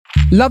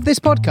Love this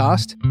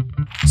podcast?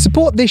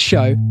 Support this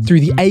show through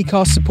the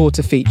Acast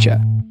supporter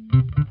feature.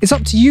 It's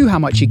up to you how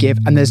much you give,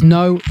 and there's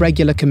no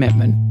regular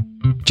commitment.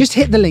 Just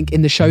hit the link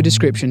in the show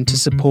description to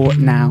support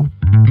now.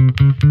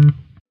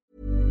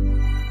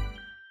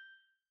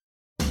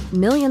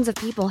 Millions of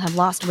people have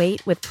lost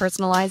weight with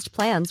personalized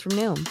plans from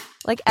Noom.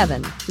 Like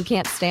Evan, who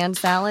can't stand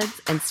salads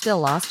and still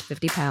lost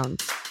 50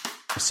 pounds.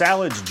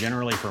 Salads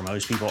generally for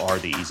most people are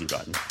the easy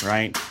button,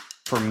 right?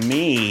 For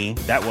me,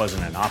 that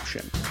wasn't an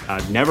option.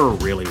 I never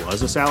really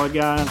was a salad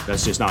guy.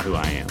 That's just not who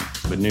I am.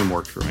 But Noom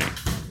worked for me.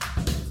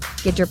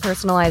 Get your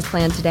personalized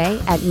plan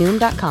today at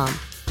Noom.com.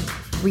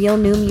 Real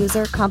Noom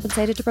user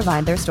compensated to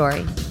provide their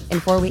story. In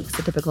 4 weeks,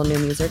 the typical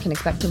Noom user can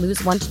expect to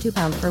lose 1 to 2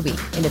 pounds per week.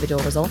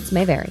 Individual results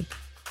may vary.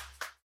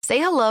 Say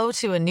hello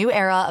to a new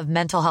era of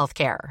mental health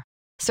care.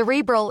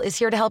 Cerebral is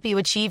here to help you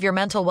achieve your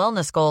mental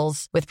wellness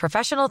goals with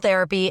professional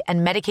therapy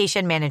and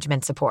medication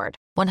management support.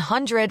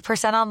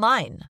 100%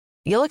 online.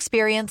 You'll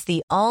experience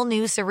the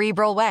all-new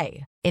Cerebral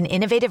Way, an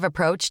innovative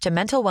approach to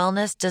mental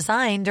wellness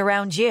designed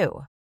around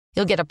you.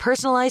 You'll get a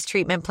personalized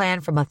treatment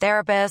plan from a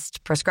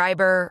therapist,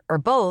 prescriber, or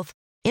both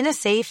in a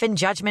safe and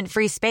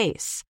judgment-free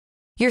space.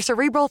 Your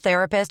Cerebral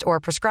therapist or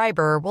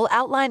prescriber will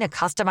outline a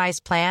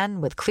customized plan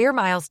with clear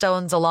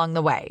milestones along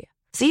the way,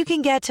 so you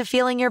can get to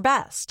feeling your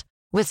best.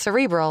 With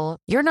Cerebral,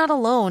 you're not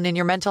alone in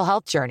your mental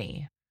health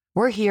journey.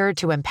 We're here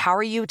to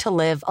empower you to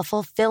live a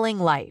fulfilling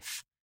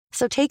life.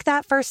 So take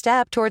that first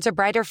step towards a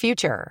brighter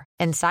future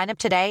and sign up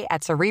today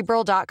at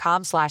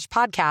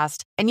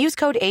Cerebral.com/podcast and use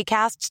code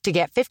ACAST to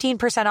get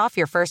 15% off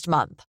your first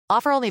month.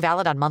 Offer only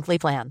valid on monthly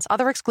plans.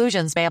 Other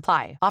exclusions may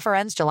apply. Offer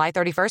ends July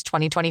 31st,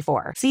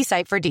 2024. See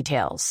site for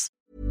details.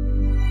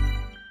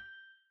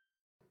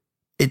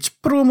 It's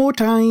promo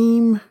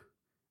time.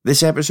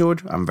 This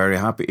episode, I'm very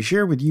happy to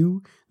share with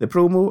you the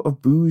promo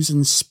of Booze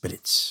and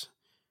Spirits,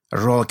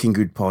 a rollicking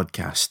good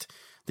podcast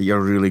that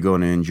you're really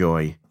going to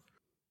enjoy.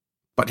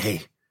 But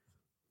hey,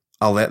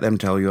 I'll let them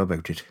tell you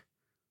about it.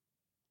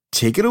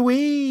 Take it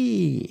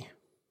away!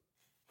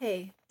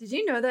 Hey, did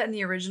you know that in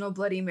the original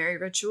Bloody Mary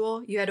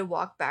ritual, you had to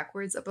walk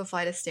backwards up a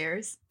flight of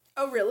stairs?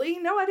 Oh, really?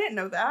 No, I didn't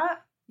know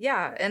that.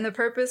 Yeah, and the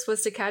purpose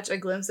was to catch a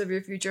glimpse of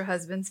your future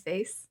husband's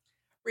face.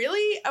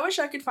 Really? I wish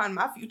I could find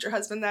my future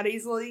husband that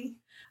easily.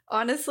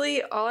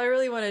 Honestly, all I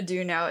really want to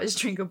do now is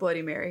drink a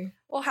Bloody Mary.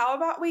 Well, how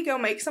about we go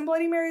make some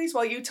Bloody Marys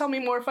while you tell me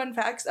more fun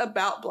facts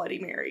about Bloody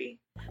Mary?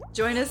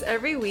 Join us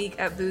every week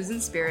at Booze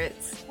and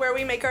Spirits, where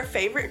we make our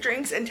favorite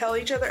drinks and tell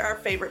each other our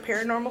favorite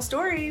paranormal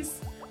stories.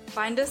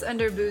 Find us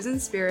under Booze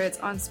and Spirits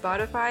on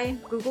Spotify,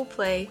 Google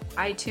Play,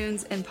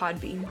 iTunes, and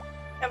Podbean.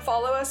 And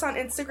follow us on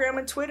Instagram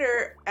and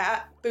Twitter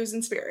at Booze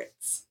and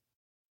Spirits.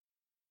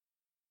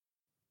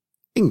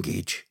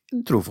 Engage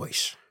intro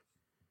voice.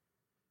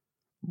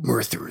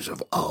 Mirthers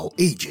of all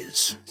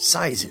ages,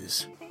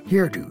 sizes,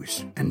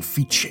 hairdos, and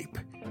feet shape.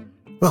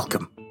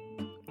 Welcome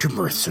to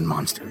Mirths and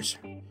Monsters.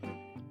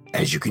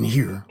 As you can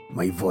hear,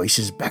 my voice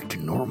is back to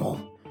normal.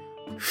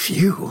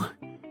 Phew.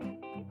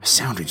 I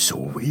sounded so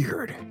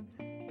weird.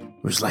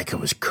 It was like I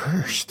was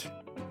cursed.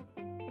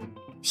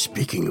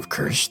 Speaking of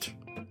cursed,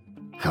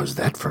 how's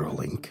that for a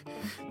link?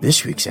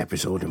 This week's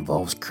episode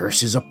involves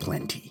curses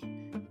aplenty,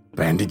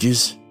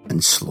 bandages,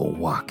 and slow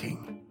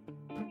walking.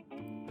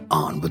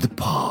 On with the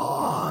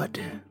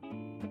pod.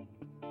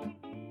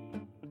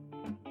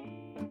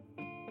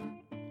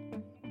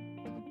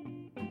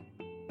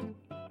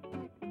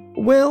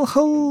 Well,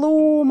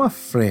 hello, my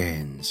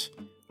friends.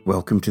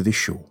 Welcome to the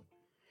show.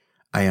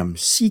 I am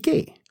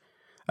CK,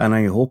 and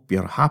I hope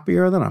you're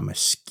happier than a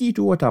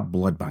mosquito at a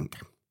blood bank.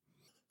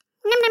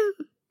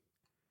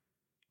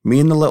 Me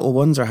and the little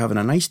ones are having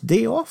a nice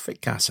day off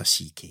at Casa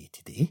CK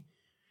today.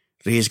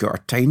 Ray's got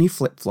her tiny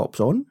flip-flops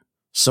on,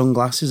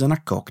 sunglasses and a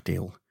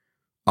cocktail.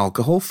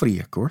 Alcohol-free,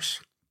 of course.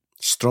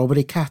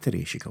 Strawberry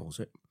cattery, she calls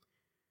it.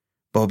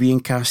 Bobby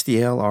and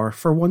Castiel are,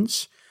 for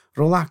once,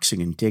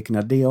 relaxing and taking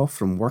a day off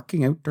from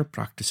working out or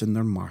practicing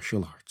their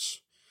martial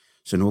arts.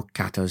 So no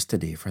katas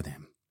today for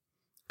them.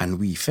 And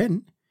wee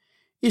Finn,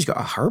 he's got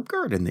a herb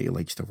garden that he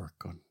likes to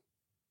work on.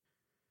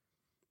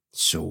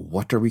 So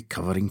what are we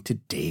covering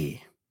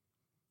today?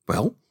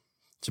 Well,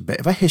 it's a bit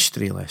of a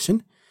history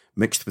lesson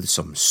mixed with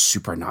some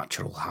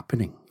supernatural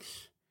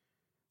happenings.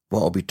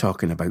 What I'll be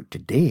talking about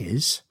today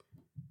is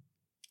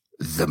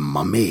the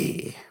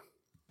Mummy.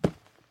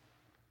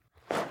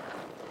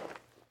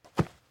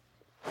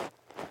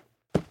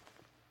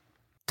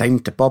 Time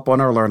to pop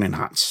on our learning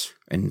hats,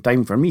 and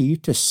time for me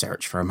to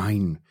search for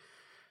mine.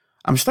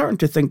 I'm starting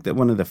to think that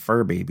one of the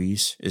fur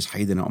babies is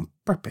hiding it on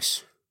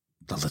purpose.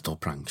 The little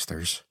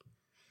pranksters.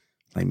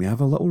 Let me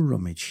have a little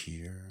rummage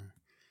here.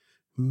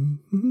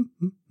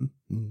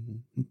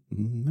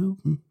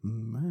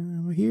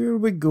 Here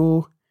we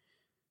go.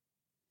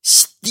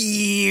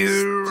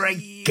 Steerika!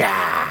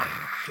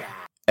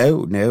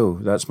 Oh no,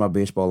 that's my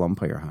baseball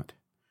umpire hat.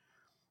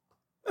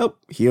 Oh,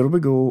 here we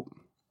go.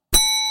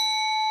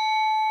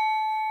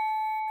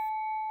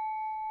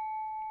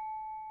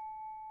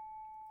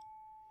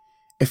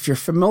 If you're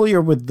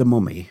familiar with the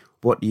Mummy,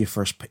 what do you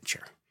first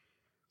picture?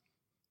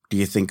 Do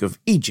you think of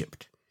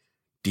Egypt,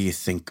 Do you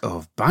think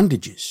of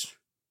bandages?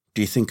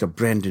 Do you think of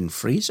Brendan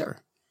Fraser?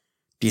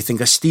 Do you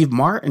think of Steve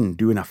Martin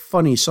doing a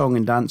funny song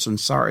and dance on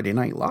Saturday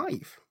Night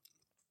Live?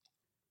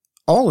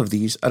 All of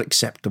these are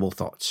acceptable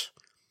thoughts.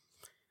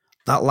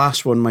 That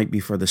last one might be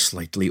for the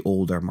slightly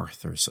older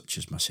mirthers such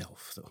as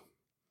myself, though.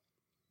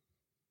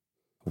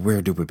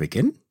 Where do we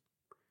begin?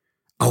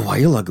 A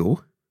while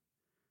ago.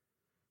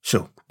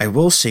 So, I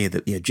will say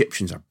that the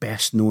Egyptians are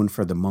best known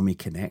for the mummy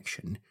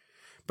connection,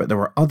 but there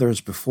were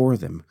others before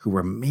them who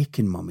were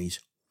making mummies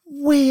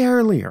way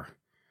earlier.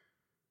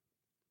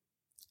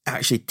 It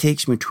actually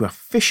takes me to a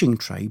fishing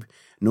tribe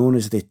known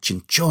as the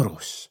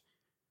Chinchoros,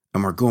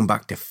 and we're going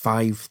back to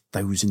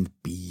 5000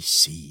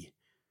 BC.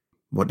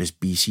 What does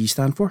BC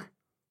stand for?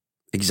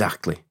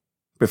 Exactly,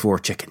 before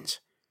chickens.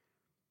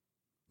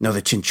 Now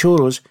the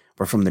Chinchoros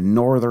were from the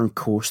northern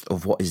coast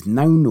of what is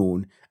now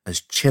known as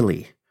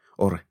Chile,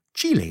 or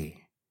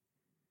Chile.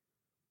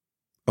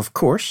 Of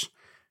course,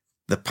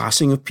 the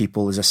passing of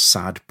people is a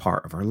sad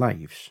part of our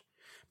lives,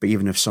 but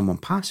even if someone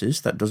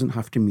passes, that doesn't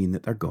have to mean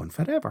that they're gone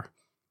forever.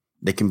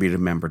 They can be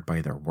remembered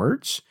by their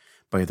words,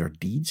 by their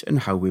deeds, and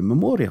how we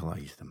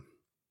memorialise them.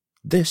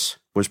 This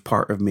was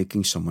part of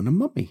making someone a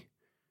mummy.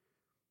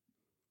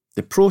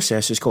 The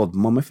process is called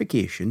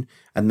mummification,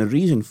 and the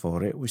reason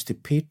for it was to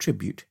pay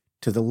tribute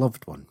to the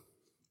loved one.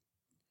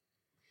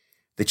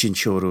 The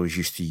Chinchoros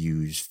used to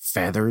use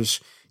feathers,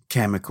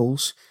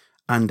 chemicals,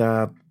 and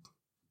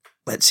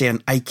let's say an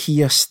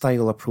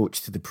IKEA-style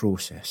approach to the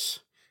process.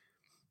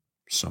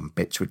 Some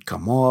bits would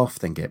come off,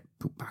 then get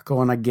put back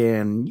on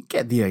again. You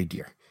get the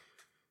idea.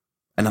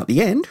 And at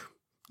the end,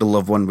 the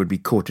loved one would be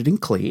coated in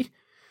clay,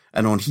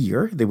 and on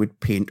here they would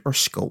paint or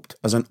sculpt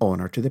as an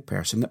honour to the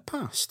person that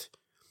passed.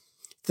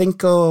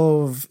 Think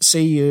of,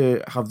 say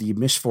you have the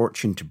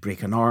misfortune to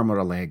break an arm or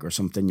a leg or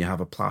something, you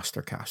have a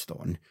plaster cast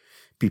on.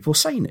 People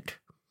sign it.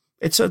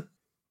 It's a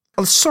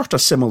sort of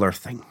similar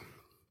thing.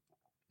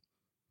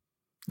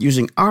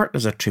 Using art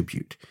as a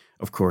tribute,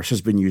 of course,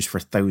 has been used for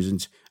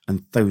thousands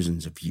and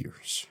thousands of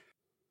years.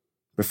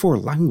 Before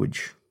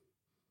language.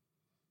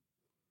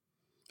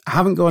 I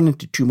haven't gone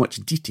into too much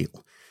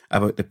detail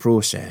about the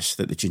process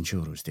that the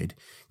Chinchoros did,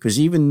 because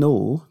even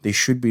though they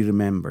should be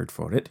remembered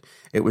for it,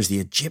 it was the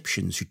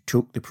Egyptians who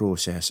took the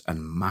process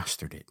and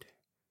mastered it.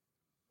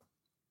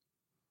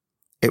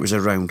 It was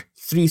around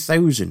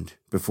 3000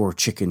 before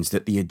chickens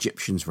that the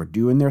Egyptians were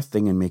doing their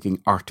thing and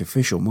making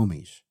artificial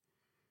mummies.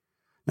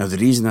 Now, the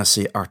reason I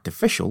say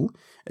artificial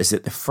is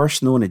that the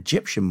first known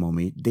Egyptian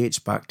mummy dates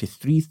back to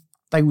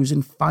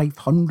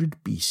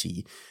 3500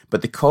 BC,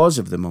 but the cause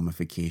of the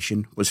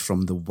mummification was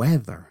from the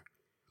weather.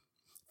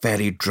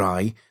 Very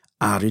dry,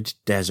 arid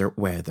desert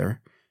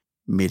weather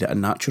made it a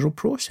natural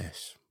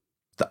process.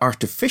 The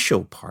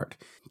artificial part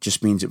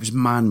just means it was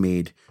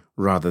man-made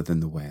rather than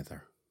the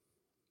weather.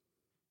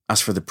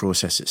 As for the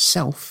process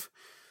itself,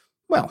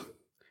 well,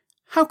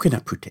 how can I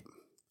put it?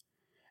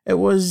 It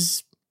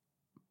was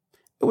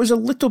a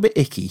little bit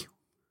icky,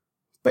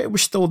 but it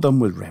was still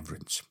done with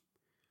reverence.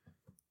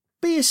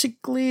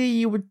 Basically,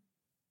 you would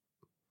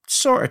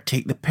sort of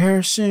take the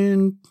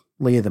person,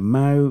 lay them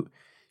out,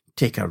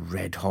 take a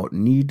red-hot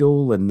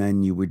needle, and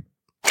then you would...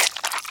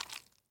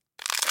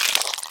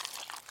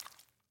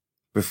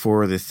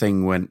 Before the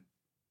thing went...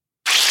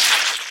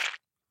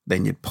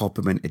 Then you'd pop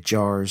them into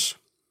jars.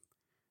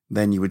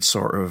 Then you would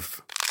sort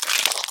of...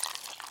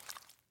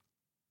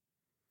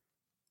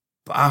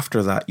 But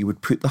after that, you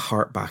would put the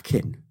heart back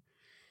in.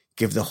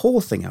 Give the whole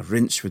thing a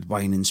rinse with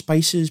wine and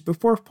spices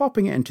before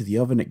popping it into the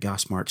oven at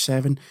gas mark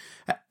 7.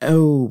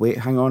 Oh, wait,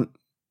 hang on.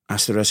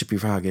 That's the recipe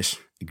for haggis.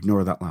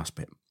 Ignore that last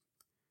bit.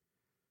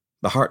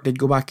 The heart did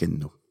go back in,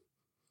 though.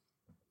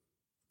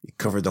 You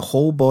cover the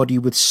whole body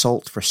with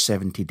salt for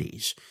 70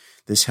 days.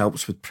 This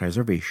helps with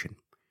preservation.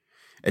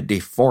 At day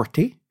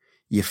 40,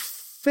 you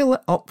fill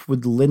it up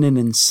with linen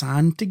and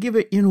sand to give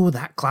it,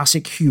 that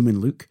classic human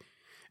look.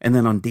 And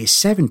then on day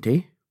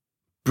 70,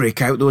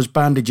 break out those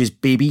bandages,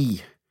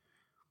 baby.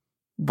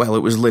 Well, it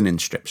was linen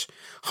strips.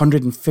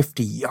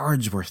 150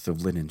 yards worth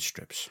of linen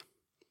strips.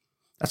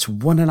 That's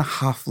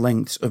 1.5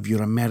 lengths of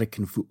your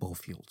American football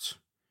fields.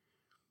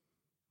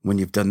 When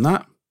you've done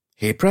that,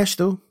 hey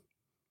presto,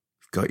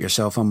 you've got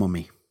yourself a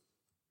mummy.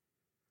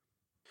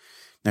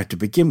 Now, to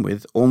begin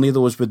with, only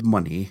those with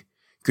money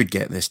could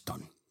get this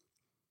done,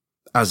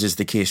 as is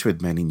the case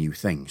with many new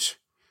things.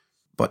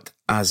 But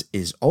as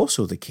is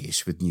also the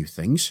case with new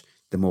things,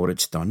 the more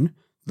it's done,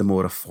 the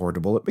more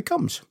affordable it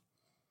becomes.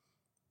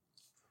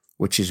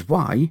 Which is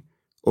why,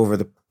 over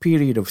the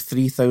period of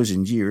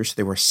 3,000 years,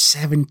 there were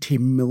 70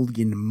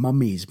 million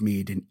mummies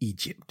made in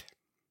Egypt.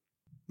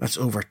 That's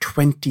over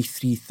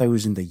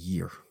 23,000 a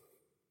year.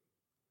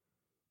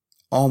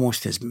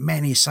 Almost as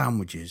many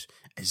sandwiches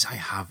as I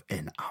have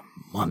in a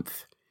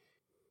month.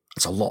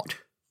 That's a lot.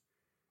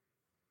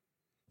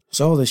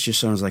 So all this just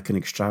sounds like an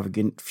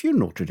extravagant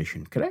funeral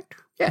tradition, correct?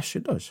 Yes,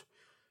 it does.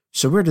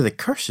 So where do the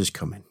curses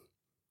come in?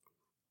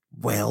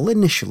 Well,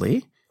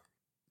 initially,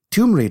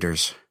 Tomb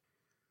Raiders.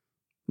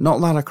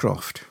 Not Lara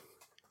Croft.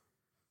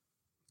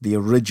 The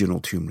original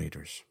Tomb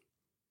Raiders.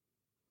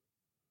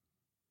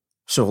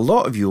 So a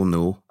lot of you will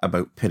know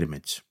about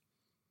pyramids.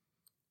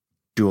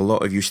 Do a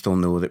lot of you still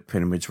know that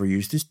pyramids were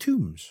used as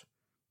tombs,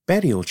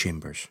 burial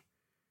chambers?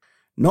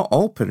 Not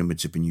all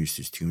pyramids have been used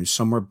as tombs.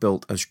 Some were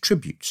built as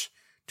tributes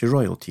to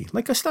royalty,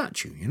 like a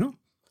statue, you know?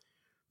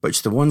 But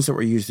it's the ones that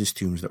were used as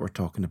tombs that we're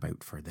talking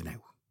about further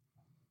now.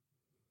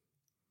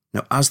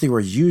 Now, as they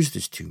were used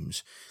as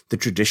tombs, the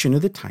tradition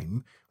of the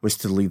time was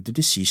to leave the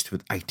deceased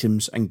with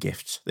items and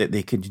gifts that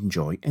they could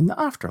enjoy in the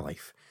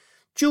afterlife.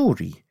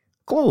 Jewellery,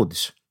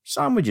 clothes,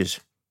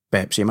 sandwiches,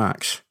 Pepsi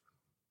Max,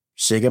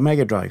 Sega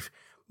Mega Drive.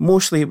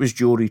 Mostly it was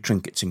jewellery,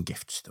 trinkets and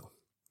gifts though.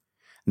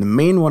 And the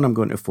main one I'm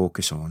going to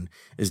focus on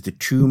is the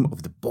tomb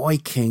of the boy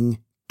king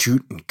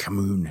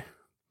Tutankhamun.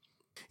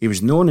 He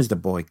was known as the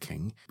Boy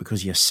King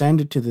because he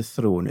ascended to the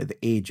throne at the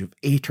age of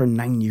 8 or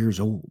 9 years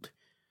old.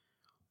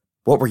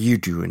 What were you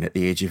doing at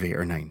the age of 8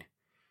 or 9?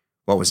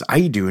 What was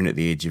I doing at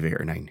the age of 8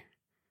 or 9?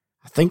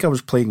 I think I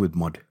was playing with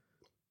mud.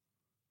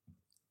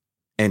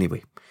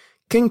 Anyway,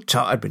 King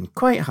Tut had been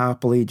quite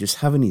happily just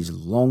having his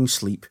long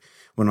sleep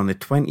when on the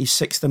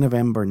 26th of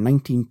November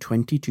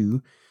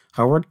 1922,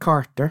 Howard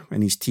Carter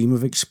and his team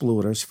of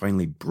explorers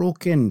finally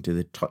broke into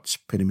the Tut's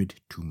Pyramid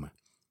tomb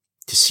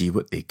to see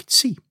what they could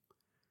see.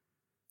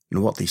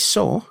 And what they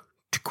saw,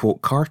 to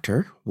quote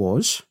Carter,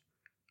 was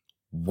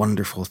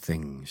wonderful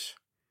things.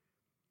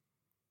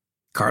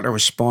 Carter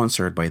was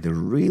sponsored by the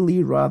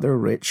really rather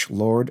rich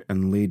Lord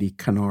and Lady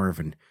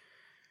Carnarvon,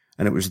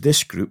 and it was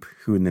this group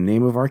who, in the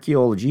name of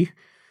archaeology,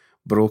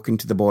 broke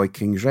into the Boy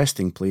King's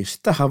resting place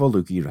to have a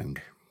looky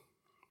round.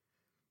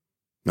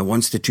 Now,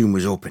 once the tomb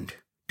was opened,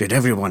 did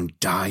everyone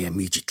die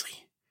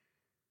immediately?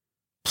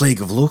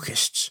 Plague of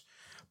locusts?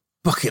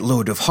 Bucket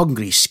load of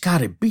hungry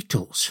scarab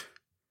beetles?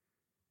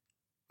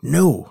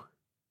 No.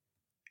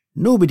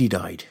 Nobody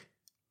died.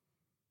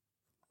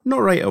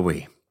 Not right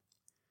away.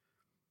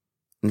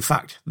 In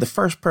fact, the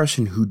first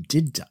person who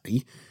did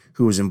die,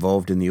 who was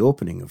involved in the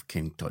opening of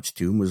King Tut's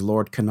tomb, was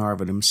Lord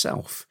Carnarvon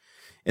himself,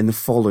 in the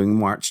following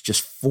March,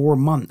 just 4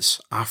 months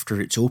after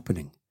its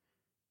opening.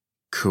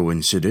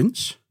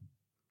 Coincidence?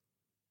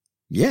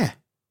 Yeah.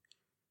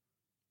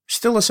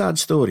 Still a sad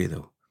story,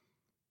 though.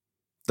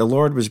 The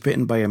Lord was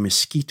bitten by a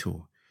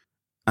mosquito,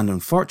 and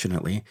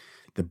unfortunately,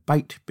 the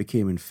bite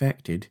became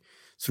infected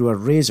through a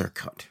razor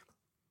cut,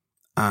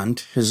 and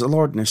his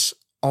lordness,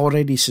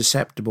 already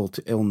susceptible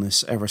to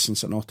illness ever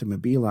since an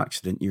automobile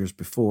accident years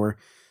before,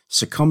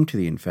 succumbed to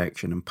the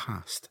infection and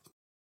passed.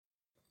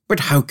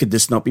 But how could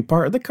this not be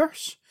part of the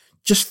curse?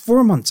 Just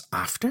 4 months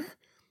after?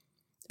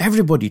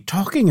 Everybody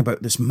talking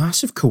about this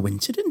massive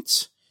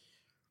coincidence?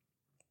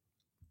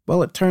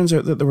 Well, it turns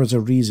out that there was a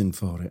reason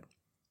for it.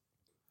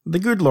 The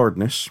good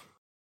lordness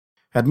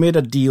had made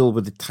a deal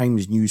with the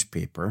Times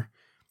newspaper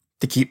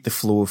to keep the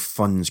flow of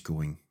funds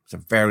going. It's a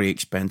very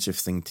expensive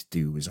thing to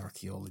do as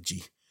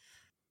archaeology.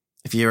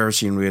 If you've ever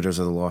seen Raiders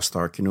of the Lost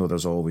Ark, you know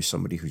there's always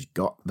somebody who's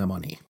got the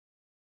money.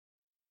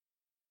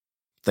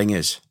 Thing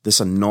is, this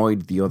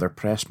annoyed the other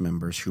press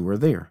members who were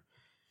there.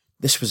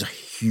 This was a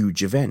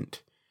huge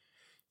event.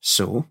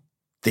 So,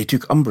 they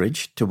took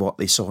umbrage to what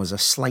they saw as a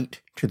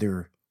slight to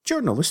their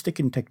journalistic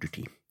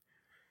integrity.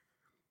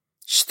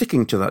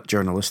 Sticking to that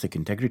journalistic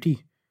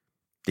integrity,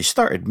 they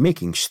started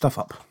making stuff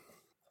up.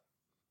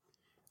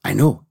 I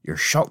know, you're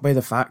shocked by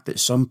the fact that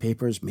some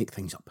papers make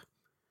things up.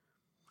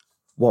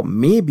 What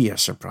may be a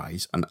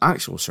surprise, an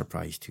actual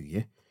surprise to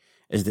you,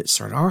 is that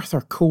Sir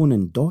Arthur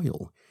Conan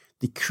Doyle,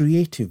 the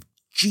creative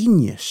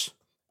genius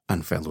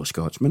and fellow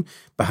Scotsman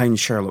behind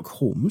Sherlock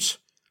Holmes,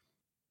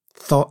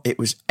 thought it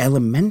was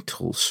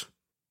elementals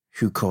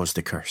who caused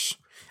the curse.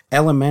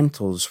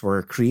 Elementals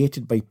were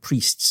created by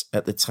priests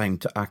at the time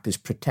to act as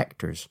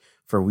protectors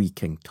for wee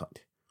King Tut.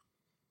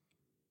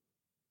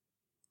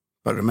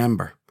 But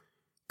remember,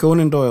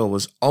 Conan Doyle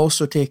was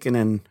also taken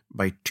in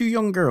by 2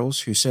 young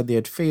girls who said they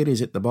had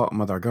fairies at the bottom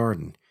of their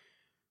garden,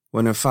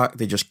 when in fact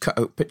they just cut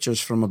out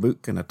pictures from a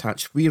book and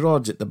attached wee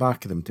rods at the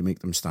back of them to make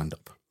them stand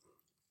up.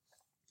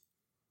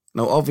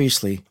 Now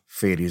obviously,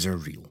 fairies are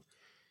real,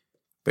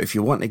 but if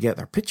you want to get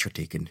their picture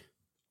taken,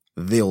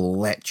 they'll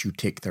let you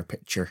take their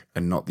picture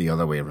and not the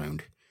other way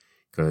around,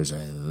 because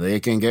they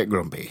can get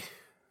grumpy.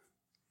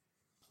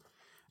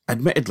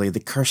 Admittedly, the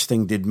curse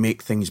thing did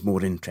make things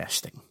more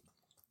interesting,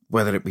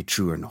 whether it be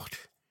true or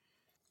not.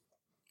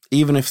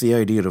 Even if the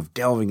idea of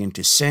delving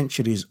into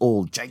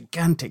centuries-old,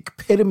 gigantic,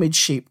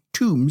 pyramid-shaped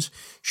tombs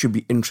should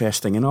be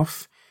interesting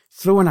enough,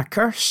 throw in a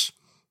curse?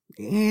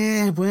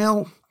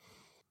 Well,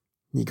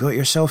 you got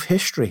yourself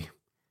history.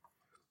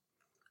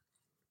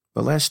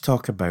 But let's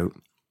talk about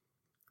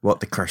what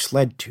the curse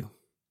led to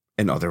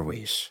in other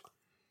ways.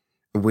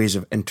 Ways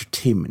of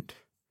entertainment.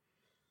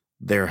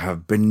 There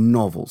have been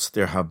novels,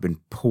 there have been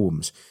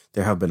poems,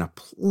 there have been a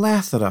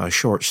plethora of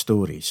short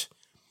stories.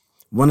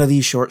 One of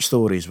these short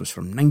stories was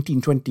from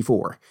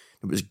 1924.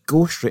 It was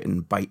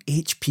ghostwritten by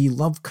H.P.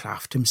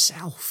 Lovecraft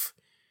himself.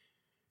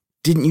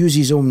 Didn't use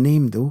his own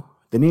name, though.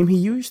 The name he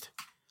used?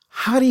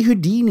 Harry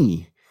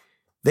Houdini,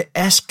 the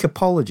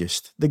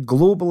escapologist, the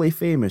globally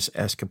famous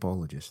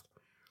escapologist.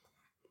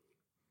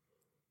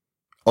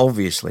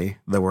 Obviously,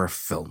 there were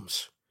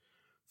films.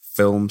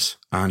 films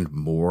and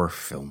more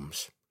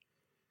films.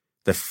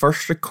 The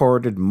first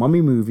recorded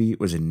mummy movie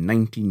was in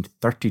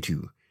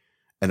 1932,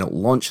 and it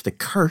launched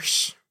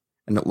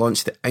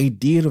the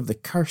idea of the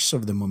curse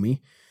of the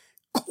mummy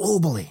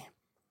globally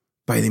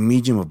by the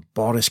medium of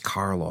Boris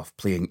Karloff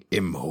playing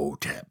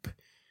Imhotep.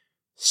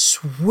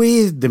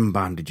 Swathed in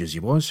bandages he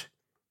was.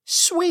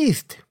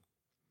 Swathed.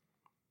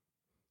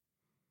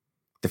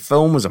 The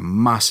film was a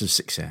massive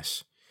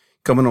success,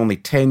 coming only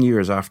 10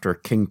 years after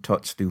King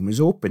Tut's Doom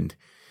was opened,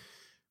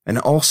 and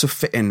it also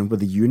fit in with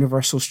the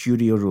Universal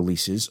Studio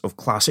releases of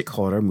classic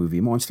horror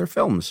movie monster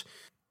films,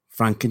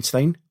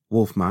 Frankenstein,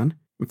 Wolfman,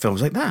 and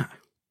films like that.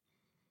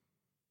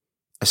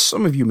 As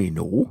some of you may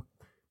know,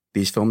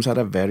 these films had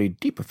a very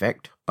deep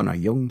effect on a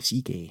young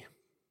CK.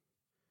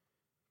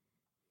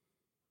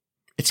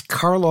 It's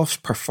Karloff's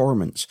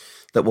performance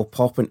that will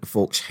pop into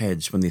folks'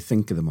 heads when they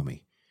think of the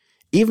Mummy.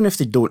 Even if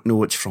they don't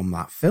know it's from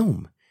that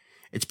film,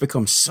 it's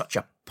become such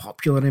a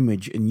popular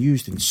image and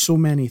used in so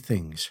many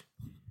things.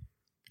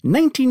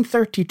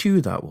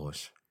 1932 that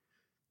was.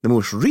 The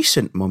most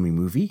recent Mummy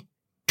movie,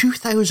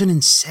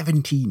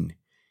 2017,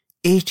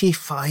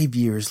 85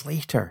 years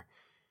later.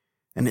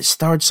 And it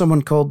starred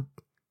someone called...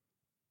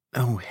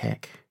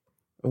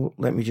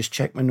 let me just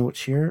check my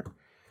notes here.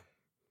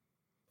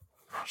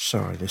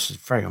 Sorry, this is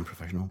very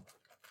unprofessional.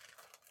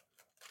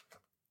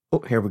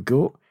 Here we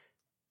go.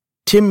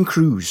 Tim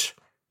Cruise.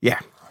 Yeah,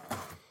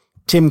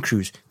 Tim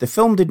Cruise. The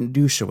film didn't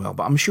do so well,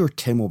 but I'm sure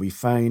Tim will be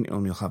fine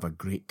and he'll have a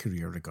great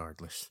career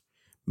regardless.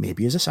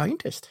 Maybe as a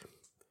scientist.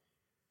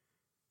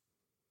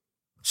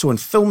 So in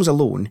films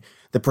alone,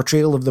 the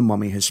portrayal of the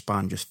mummy has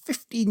spanned just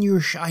 15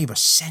 years shy of a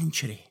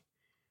century.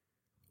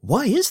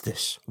 Why is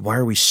this? Why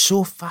are we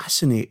so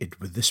fascinated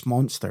with this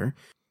monster?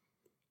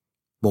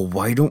 Well,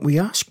 why don't we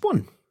ask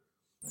one?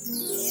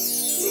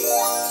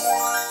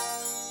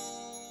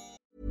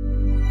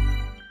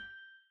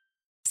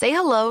 Say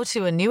hello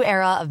to a new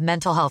era of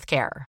mental health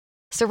care.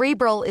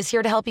 Cerebral is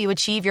here to help you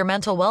achieve your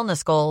mental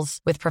wellness goals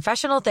with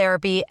professional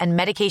therapy and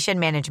medication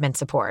management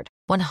support.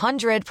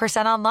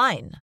 100%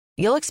 online.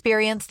 You'll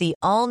experience the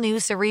all-new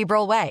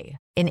Cerebral Way,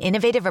 an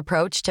innovative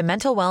approach to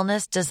mental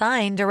wellness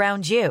designed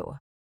around you.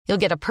 You'll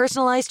get a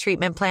personalized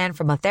treatment plan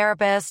from a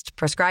therapist,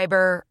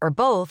 prescriber, or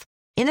both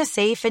in a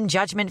safe and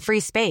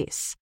judgment-free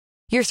space.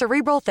 Your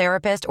Cerebral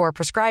therapist or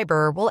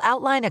prescriber will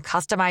outline a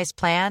customized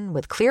plan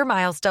with clear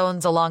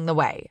milestones along the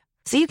way,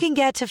 so you can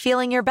get to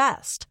feeling your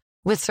best.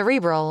 With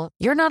Cerebral,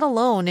 you're not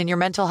alone in your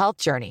mental health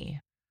journey.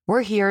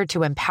 We're here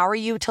to empower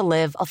you to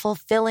live a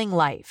fulfilling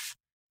life.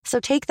 So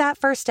take that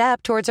first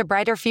step towards a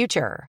brighter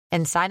future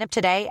and sign up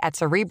today at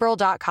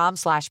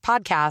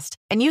Cerebral.com/podcast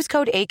and use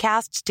code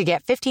ACAST to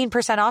get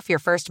 15% off your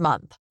first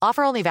month.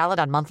 Offer only valid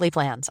on monthly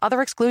plans.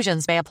 Other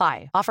exclusions may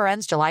apply. Offer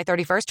ends July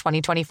 31st,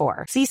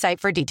 2024. See site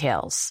for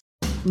details.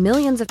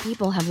 Millions of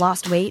people have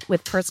lost weight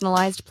with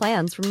personalized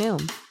plans from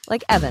Noom.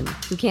 Like Evan,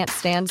 who can't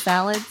stand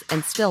salads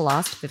and still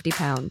lost 50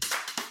 pounds.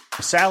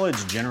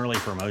 Salads generally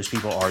for most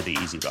people are the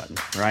easy button,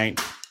 right?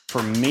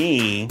 For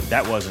me,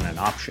 that wasn't an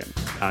option.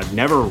 I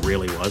never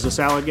really was a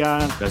salad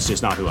guy. That's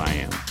just not who I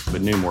am.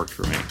 But Noom worked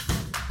for me.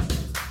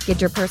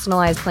 Get your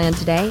personalized plan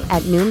today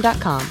at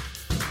Noom.com.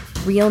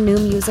 Real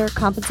Noom user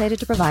compensated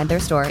to provide their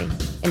story.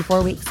 In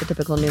 4 weeks, the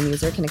typical Noom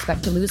user can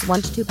expect to lose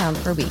 1 to 2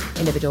 pounds per week.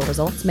 Individual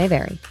results may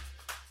vary.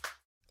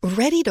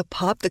 Ready to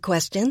pop the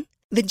question?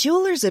 The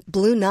jewelers at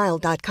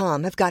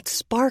BlueNile.com have got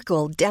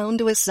sparkle down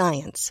to a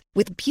science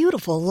with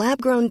beautiful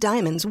lab-grown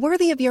diamonds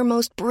worthy of your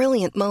most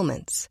brilliant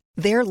moments.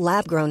 Their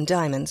lab-grown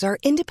diamonds are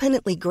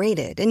independently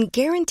graded and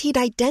guaranteed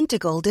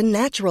identical to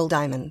natural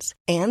diamonds,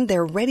 and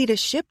they're ready to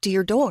ship to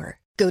your door.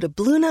 Go to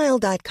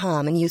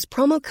BlueNile.com and use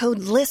promo code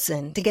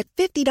LISTEN to get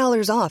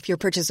 $50 off your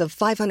purchase of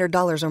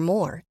 $500 or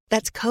more.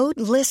 That's code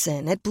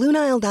LISTEN at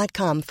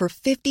BlueNile.com for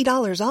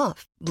 $50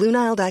 off.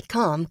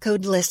 BlueNile.com,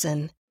 code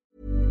LISTEN.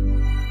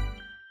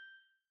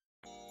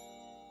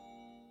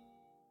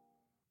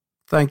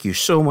 Thank you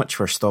so much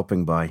for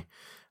stopping by.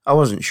 I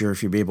wasn't sure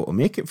if you'd be able to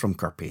make it from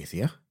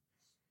Carpathia.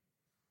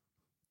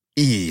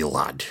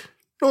 Lad,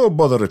 no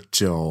bother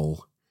at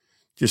all.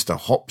 Just a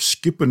hop,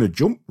 skip and a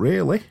jump,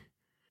 really.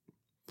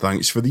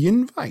 Thanks for the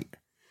invite.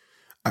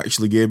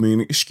 Actually gave me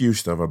an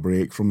excuse to have a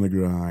break from the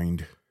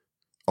grind.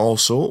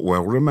 Also,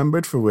 well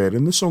remembered for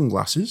wearing the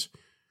sunglasses.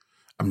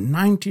 I'm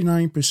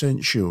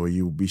 99% sure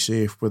you'll be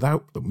safe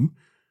without them,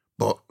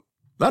 but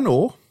I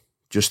know,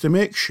 just to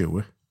make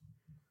sure.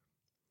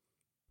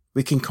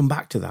 We can come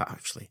back to that,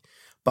 actually.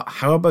 But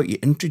how about you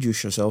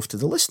introduce yourself to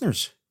the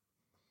listeners?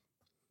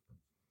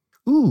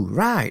 Ooh,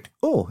 right.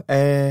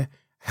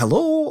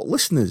 Hello,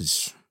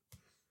 listeners.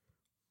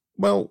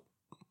 Well,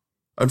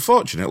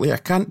 unfortunately, I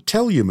can't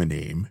tell you my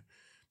name,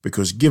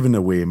 because giving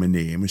away my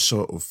name is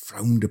sort of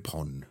frowned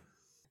upon.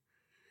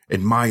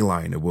 In my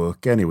line of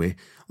work, anyway,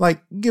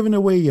 like giving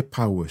away your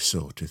power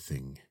sort of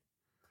thing.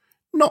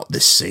 Not the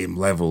same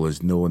level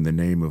as knowing the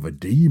name of a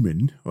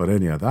demon or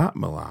any of that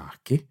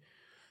malarkey.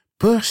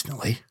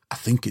 Personally, I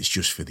think it's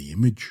just for the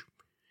image.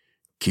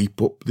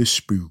 Keep up the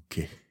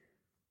spooky.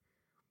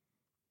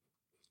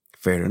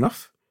 Fair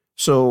enough.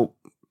 So,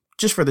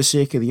 just for the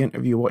sake of the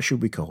interview, what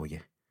should we call you?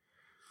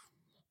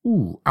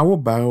 Ooh, how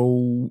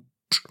about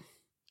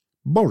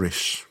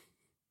Boris?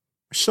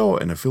 I saw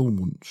it in a film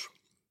once.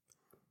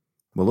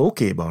 Well,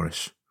 okay,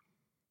 Boris.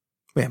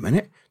 Wait a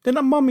minute, didn't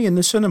a mummy in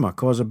the cinema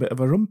cause a bit of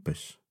a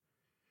rumpus?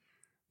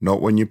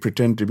 Not when you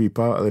pretend to be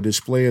part of the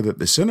display that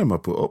the cinema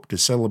put up to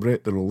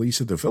celebrate the release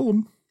of the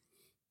film.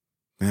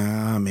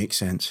 Ah, makes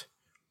sense.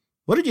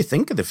 What did you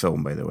think of the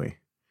film, by the way?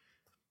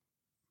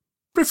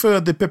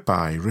 Preferred the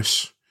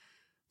papyrus.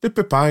 The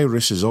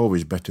papyrus is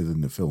always better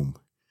than the film.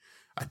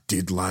 I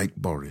did like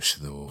Boris,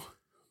 though.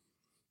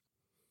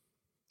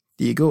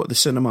 Do you go to the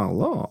cinema a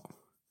lot?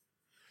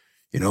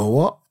 You know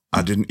what?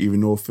 I didn't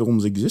even know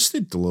films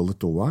existed till a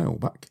little while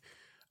back.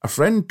 A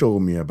friend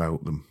told me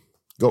about them.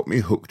 Got me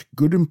hooked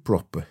good and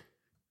proper.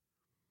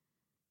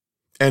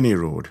 Any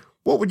road,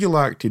 what would you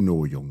like to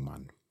know, young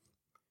man?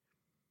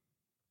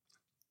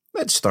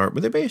 Let's start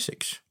with the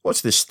basics.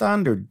 What's the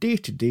standard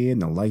day-to-day in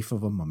the life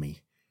of a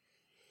mummy?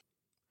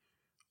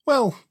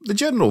 Well, the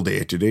general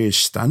day-to-day is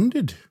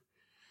standard.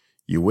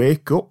 You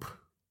wake up,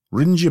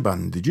 rinse your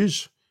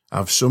bandages,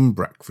 have some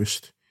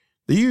breakfast,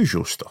 the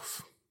usual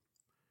stuff.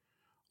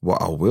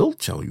 What I will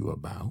tell you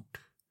about,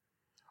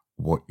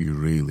 what you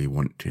really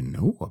want to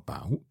know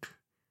about,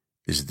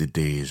 is the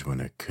days when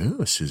a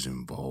curse is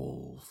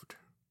involved.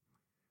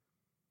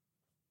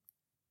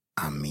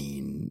 I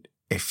mean,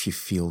 if you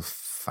feel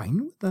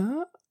fine with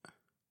that?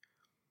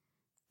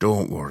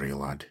 Don't worry,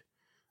 lad.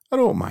 I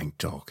don't mind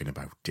talking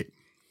about it.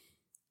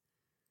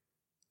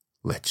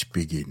 Let's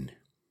begin.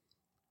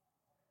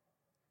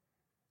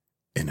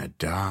 In a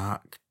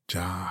dark,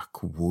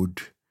 dark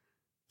wood,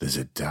 there's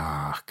a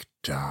dark,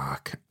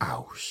 dark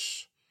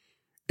house.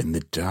 In the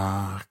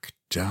dark,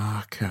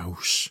 dark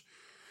house,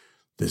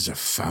 there's a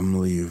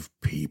family of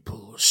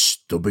people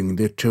stubbing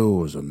their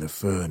toes on the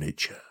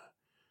furniture.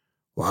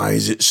 Why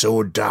is it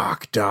so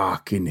dark,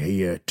 dark in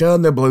here?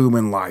 Turn the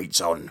bloomin' lights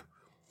on.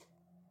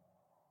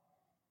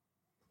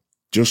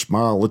 Just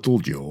my little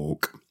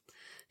joke.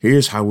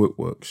 Here's how it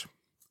works.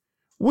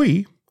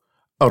 We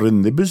are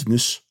in the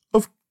business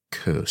of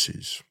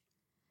curses.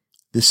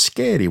 The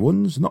scary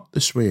ones, not the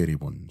sweary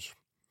ones.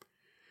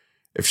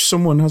 If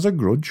someone has a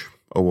grudge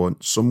or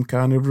wants some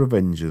kind of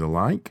revenge or the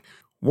like,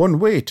 one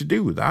way to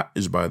do that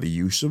is by the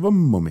use of a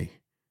mummy.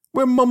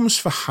 We're mums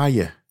for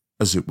hire,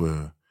 as it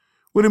were.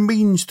 We're a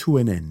means to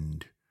an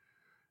end.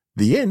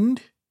 The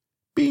end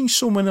being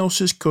someone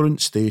else's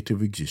current state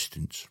of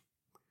existence.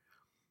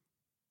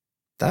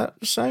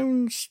 That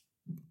sounds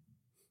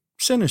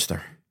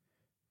sinister.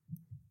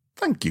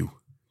 Thank you.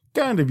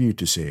 Kind of you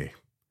to say.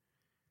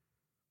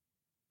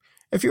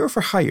 If you're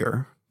for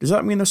hire, does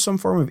that mean there's some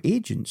form of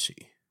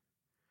agency?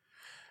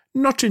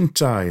 Not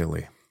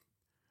entirely.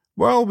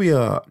 While we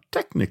are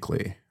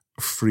technically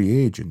free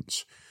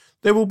agents,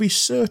 there will be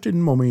certain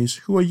mummies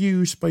who are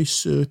used by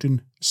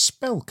certain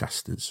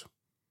spellcasters.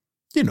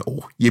 You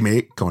know, you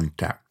make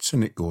contacts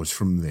and it goes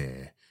from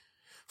there.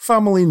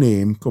 Family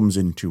name comes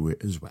into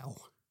it as well.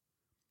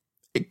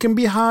 It can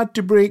be hard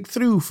to break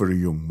through for a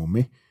young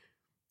mummy,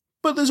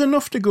 but there's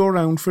enough to go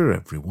around for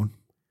everyone.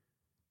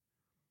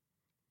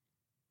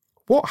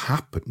 What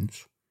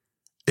happens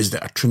is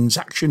that a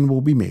transaction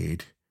will be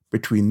made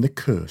between the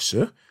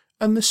curser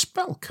and the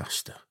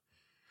spellcaster.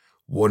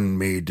 One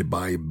made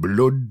by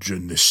blood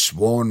and the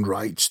sworn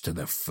rights to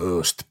the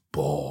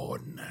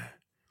firstborn.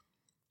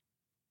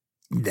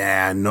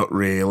 Nah, not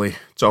really.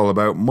 It's all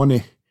about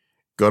money.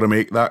 Gotta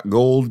make that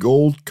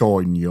gold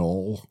coin,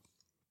 y'all.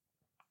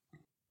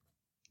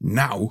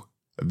 Now,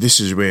 this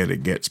is where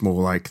it gets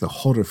more like the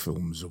horror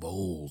films of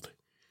old.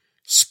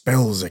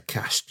 Spells are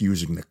cast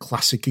using the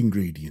classic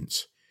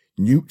ingredients.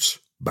 Newts,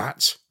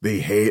 bats, they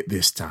hate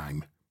this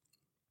time.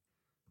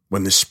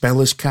 When the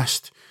spell is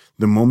cast,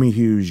 the mummy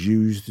who's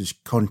used is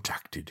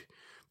contacted,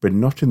 but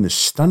not in the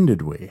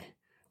standard way.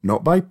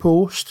 Not by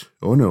post,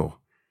 oh no.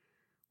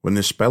 When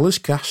the spell is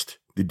cast,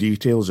 the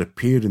details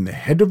appear in the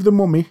head of the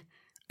mummy,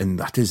 and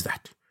that is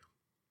that.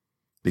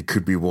 They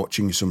could be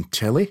watching some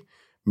telly,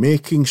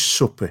 making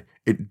supper,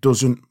 it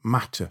doesn't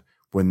matter.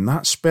 When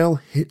that spell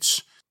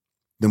hits,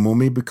 the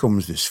mummy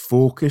becomes this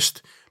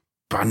focused,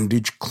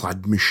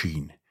 bandage-clad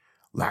machine,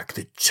 like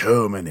the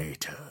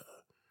Terminator.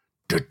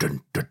 Dun,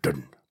 dun,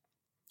 dun.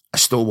 I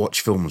still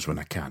watch films when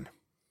I can.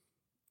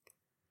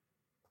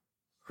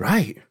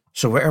 Right,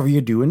 so whatever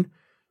you're doing,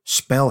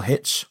 spell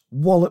hits,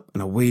 wallop,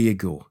 and away you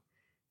go.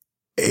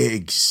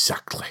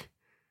 Exactly.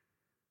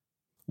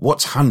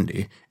 What's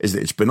handy is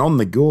that it's been on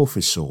the go for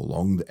so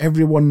long that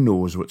everyone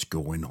knows what's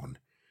going on.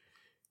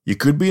 You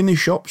could be in the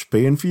shops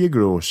paying for your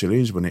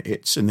groceries when it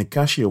hits, and the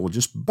cashier will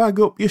just bag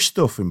up your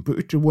stuff and put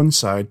it to one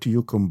side till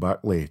you come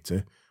back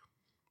later,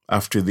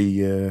 after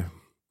the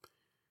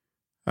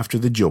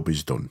job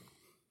is done.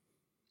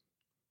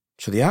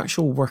 So the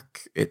actual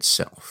work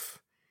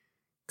itself,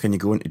 can you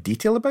go into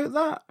detail about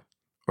that?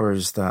 Or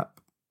is that,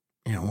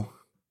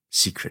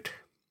 secret?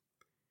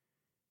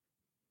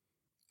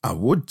 I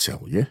would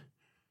tell you,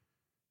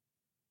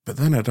 but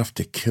then I'd have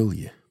to kill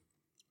you.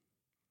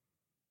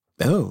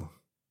 Oh,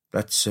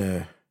 that's,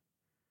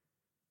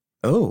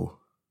 oh.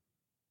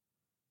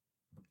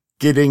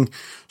 Kidding.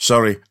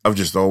 Sorry, I've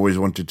just always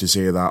wanted to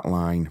say that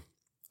line.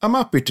 I'm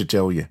happy to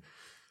tell you.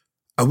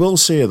 I will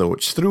say, though,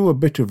 it's through a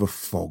bit of a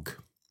fog.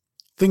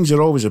 Things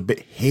are always a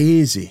bit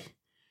hazy.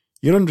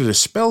 You're under a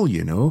spell,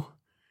 you know.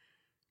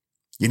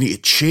 You need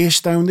to chase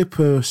down the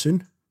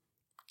person.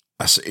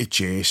 I say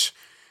chase.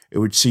 It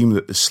would seem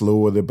that the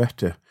slower the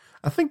better.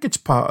 I think it's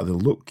part of the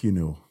look, you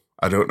know.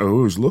 I don't know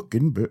who's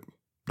looking, but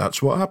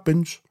that's what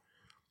happens.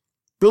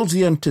 Builds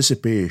the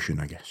anticipation,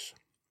 I guess.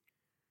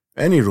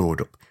 Any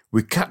road up,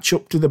 we catch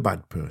up to the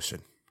bad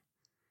person.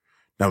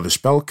 Now, the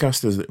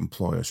spellcasters that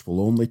employ us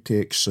will only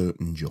take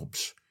certain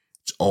jobs.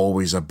 It's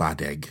always a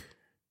bad egg.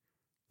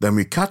 Then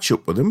we catch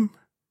up with them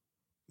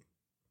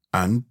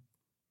and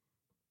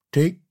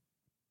take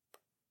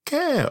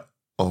care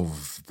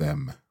of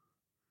them.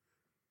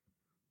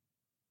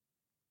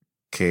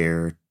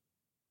 Care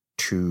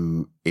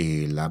to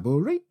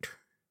elaborate?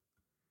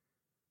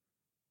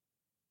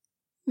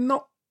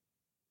 Not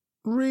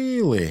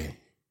really.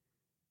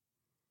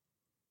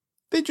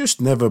 They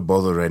just never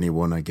bother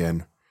anyone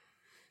again.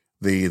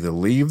 They either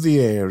leave the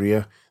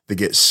area, they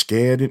get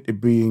scared into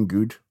being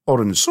good,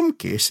 or in some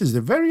cases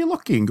they're very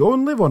lucky and go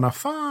and live on a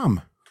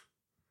farm.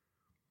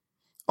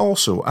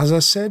 Also, as I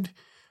said,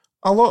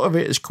 a lot of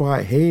it is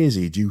quite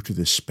hazy due to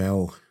the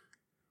spell.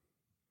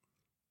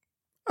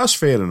 That's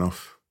fair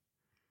enough.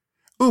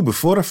 Oh,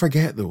 before I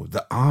forget though,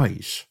 the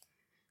eyes.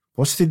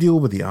 What's the deal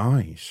with the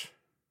eyes?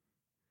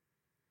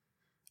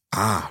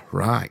 Ah,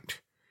 right.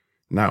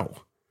 Now,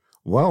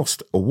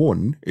 whilst a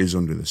one is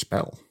under the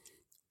spell,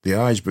 the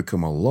eyes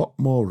become a lot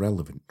more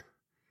relevant.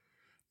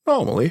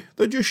 Normally,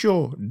 they're just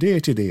your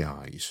day-to-day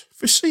eyes,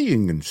 for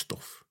seeing and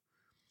stuff.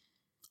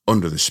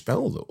 Under the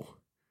spell, though,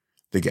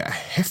 they get a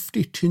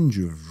hefty tinge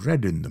of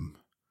red in them.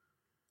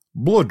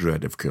 Blood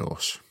red, of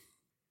course.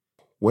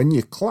 When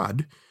you're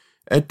clad,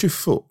 head to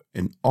foot,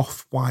 in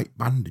off-white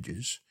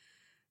bandages,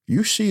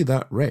 you see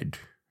that red,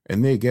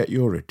 and they get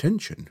your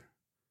attention.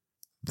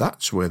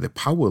 That's where the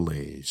power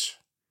lays.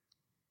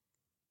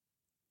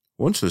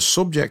 Once the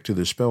subject of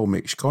the spell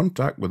makes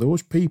contact with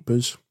those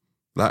peepers,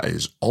 that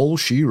is all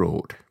she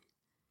wrote.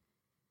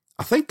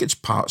 I think it's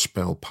part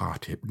spell,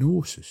 part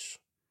hypnosis.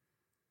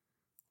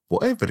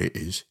 Whatever it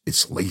is,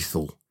 it's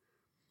lethal.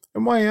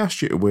 And why I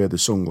asked you to wear the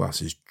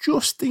sunglasses,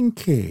 just in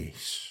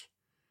case.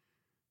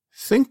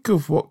 Think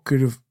of what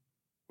could have...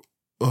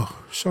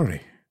 Oh,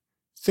 sorry.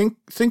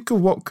 Think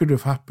of what could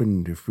have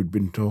happened if we'd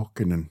been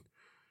talking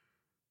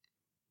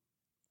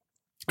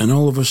and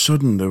all of a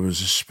sudden there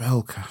was a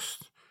spell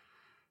cast.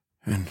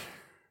 And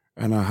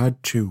I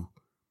had to...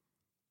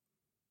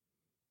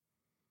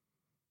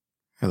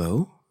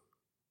 Hello?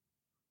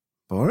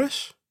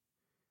 Boris?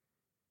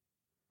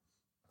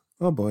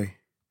 Oh boy.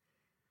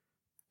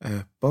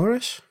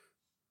 Boris?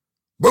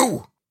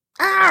 Boo!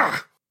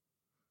 Ah!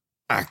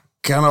 I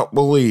cannot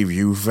believe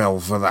you fell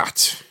for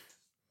that.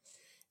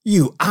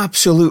 You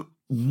absolute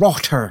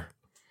rotter.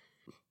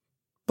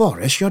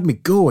 Boris, you had me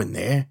going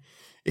there.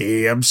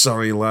 Hey, I'm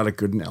sorry, lad, I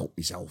couldn't help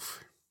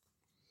myself.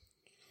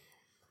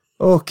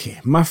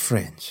 Okay, my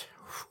friends.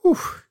 Whew.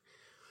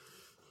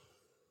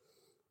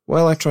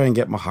 While I try and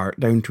get my heart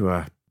down to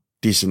a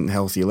decent,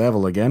 healthy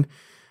level again,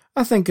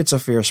 I think it's a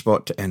fair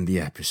spot to end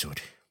the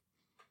episode.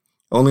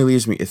 Only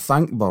leaves me to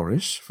thank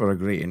Boris for a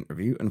great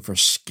interview and for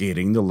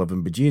scaring the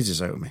living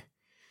bejesus out of me.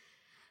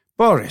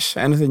 Boris,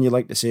 anything you'd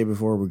like to say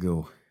before we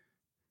go?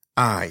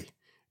 Aye,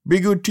 be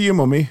good to your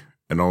mummy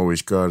and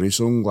always carry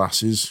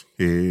sunglasses.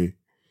 Hey.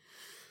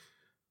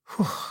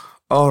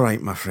 All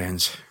right, my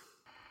friends.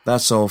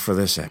 That's all for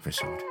this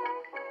episode.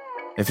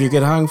 If you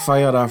could hang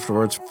fire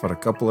afterwards for a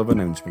couple of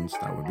announcements,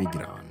 that would be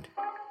grand.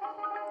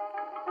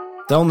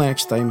 Till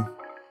next time,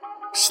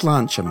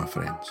 sláinte, my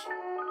friends.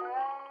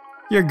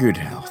 Your good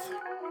health.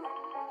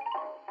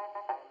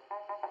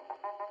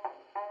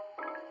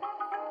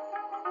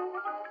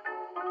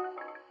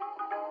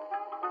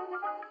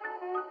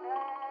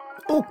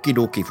 Okie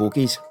dokie,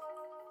 folkies.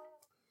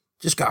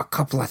 Just got a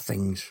couple of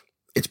things.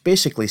 It's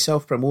basically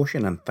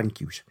self-promotion and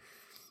thank yous.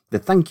 The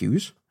thank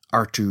yous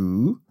are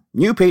to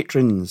new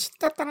patrons.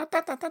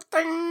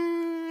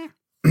 I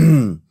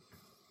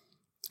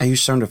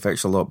use sound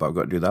effects a lot, but I've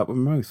got to do that with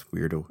my mouth.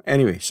 Weirdo.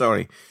 Anyway,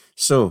 sorry.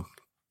 So,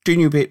 2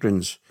 new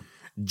patrons.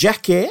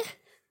 Jackie.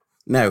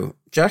 Now,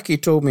 Jackie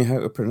told me how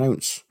to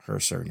pronounce her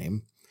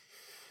surname.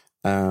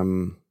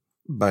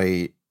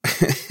 By...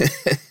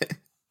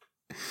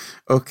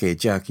 Okay,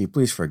 Jackie,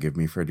 please forgive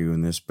me for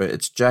doing this, but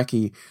it's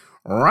Jackie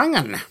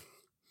Rangan.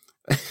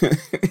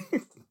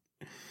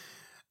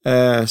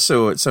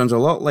 So it sounds a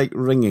lot like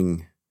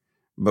ringing,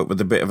 but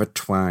with a bit of a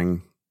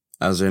twang,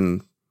 as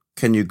in,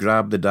 can you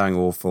grab the dang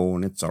old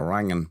phone? It's a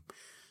ringing.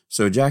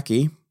 So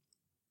Jackie,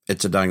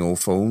 it's a dang old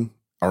phone,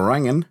 a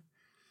ringing.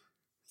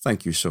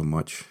 Thank you so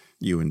much,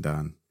 you and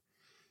Dan.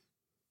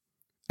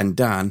 And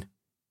Dan,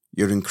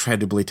 you're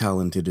incredibly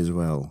talented as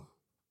well.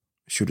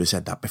 Should have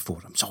said that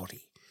before, I'm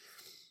sorry.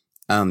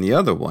 And the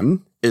other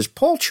one is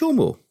Paul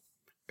Chomo,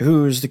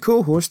 who is the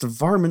co-host of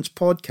Varmints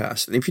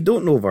Podcast. And if you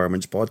don't know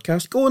Varmints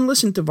Podcast, go and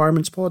listen to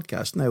Varmints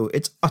Podcast now.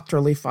 It's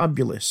utterly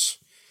fabulous.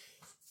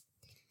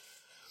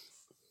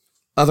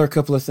 Other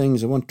couple of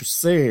things I want to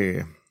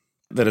say.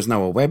 There is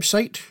now a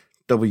website,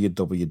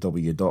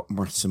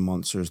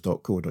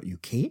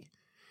 www.mirthsandmonsters.co.uk.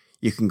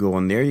 You can go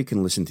on there, you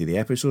can listen to the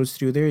episodes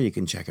through there, you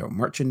can check out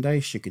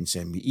merchandise, you can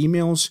send me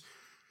emails.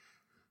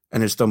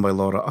 And it's done by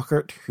Laura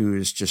Uckert, who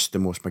is just the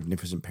most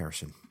magnificent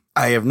person.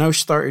 I have now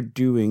started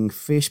doing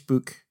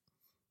Facebook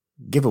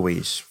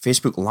giveaways,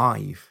 Facebook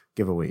Live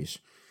giveaways,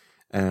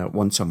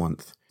 once a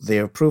month. They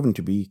have proven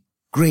to be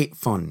great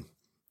fun,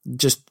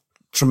 just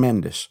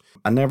tremendous.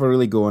 I never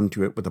really go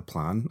into it with a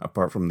plan,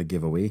 apart from the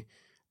giveaway,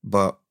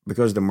 but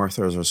because the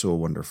Mirthers are so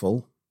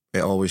wonderful,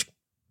 it always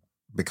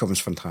becomes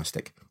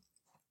fantastic.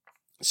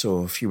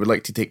 So if you would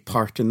like to take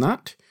part in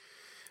that,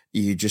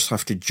 you just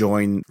have to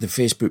join the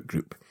Facebook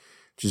group,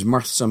 which is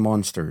Mirths and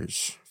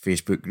Monsters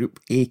Facebook group,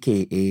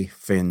 aka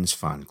Finn's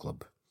Fan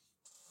Club.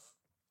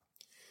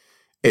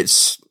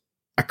 It's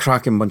a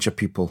cracking bunch of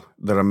people.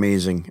 They're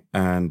amazing,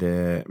 and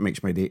it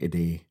makes my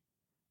day-to-day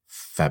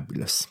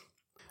fabulous.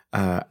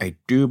 I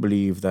do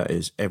believe that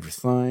is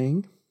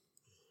everything.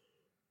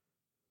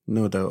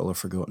 No doubt I'll have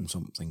forgotten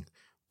something.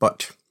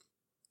 But,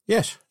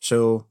 yes,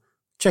 so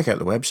check out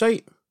the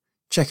website.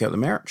 Check out the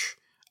merch.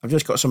 I've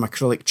just got some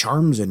acrylic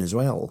charms in as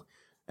well.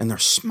 And they're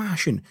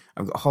smashing.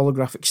 I've got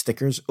holographic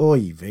stickers.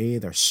 Oy vey,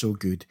 they're so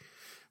good.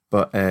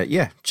 But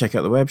yeah, check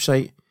out the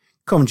website.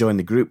 Come join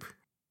the group.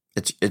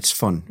 It's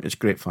fun. It's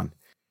great fun.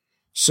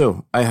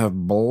 So, I have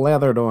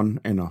blathered on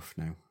enough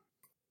now.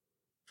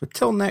 So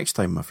till next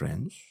time, my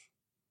friends.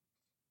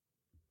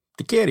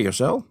 Take care of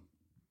yourself.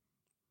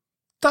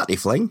 Tatty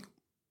fling.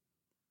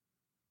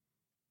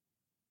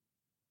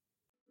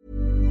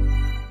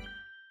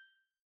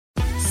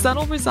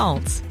 Subtle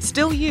results,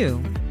 still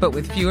you, but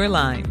with fewer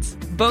lines.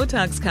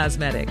 Botox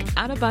Cosmetic,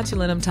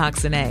 onabotulinum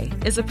toxin A,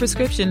 is a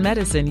prescription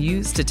medicine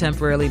used to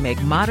temporarily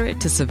make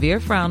moderate to severe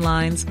frown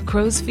lines,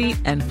 crow's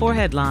feet, and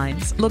forehead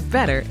lines look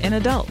better in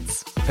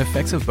adults.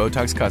 Effects of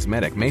Botox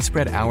Cosmetic may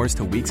spread hours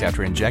to weeks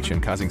after injection,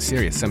 causing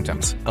serious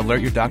symptoms.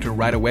 Alert your doctor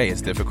right away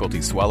as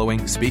difficulty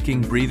swallowing,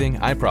 speaking, breathing,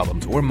 eye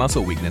problems, or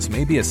muscle weakness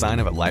may be a sign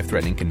of a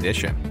life-threatening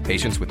condition.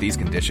 Patients with these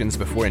conditions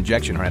before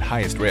injection are at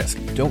highest risk.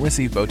 Don't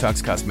receive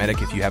Botox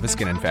Cosmetic if you have a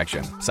skin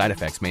infection. Side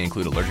effects may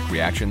include allergic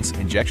reactions,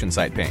 injection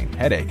site pain,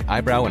 headache,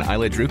 eyebrow and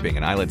eyelid drooping,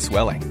 and eyelid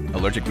swelling.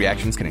 Allergic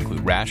reactions can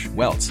include rash,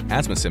 welts,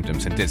 asthma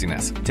symptoms, and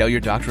dizziness. Tell your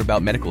doctor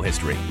about medical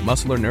history,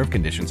 muscle or nerve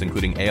conditions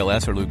including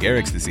ALS or Lou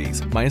Gehrig's disease,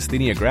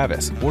 myasthenia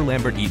gravis, or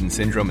Lambert-Eaton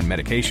syndrome, and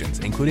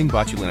medications, including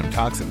botulinum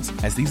toxins,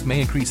 as these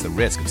may increase the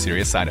risk of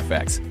serious side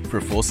effects.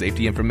 For full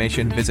safety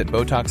information, visit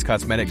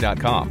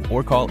BotoxCosmetic.com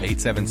or call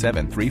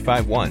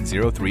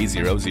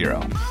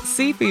 877-351-0300.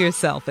 See for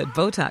yourself at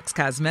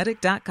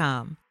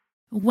BotoxCosmetic.com.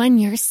 When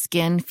your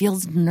skin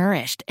feels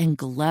nourished and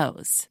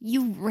glows,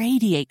 you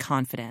radiate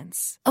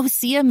confidence.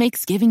 Osea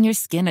makes giving your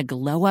skin a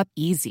glow-up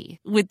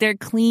easy with their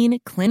clean,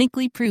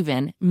 clinically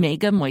proven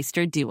Mega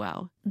Moisture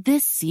Duo.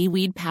 This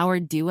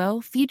seaweed-powered duo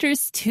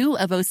features two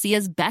of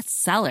Osea's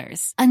best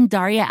sellers,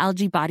 Undaria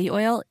Algae Body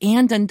Oil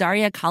and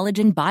Undaria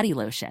Collagen Body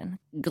Lotion.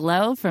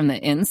 Glow from the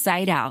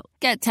inside out.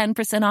 Get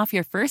 10% off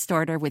your first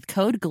order with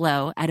code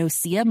GLOW at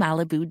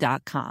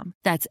OseaMalibu.com.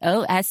 That's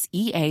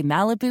OSEA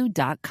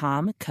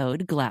Malibu.com,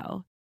 code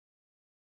GLOW.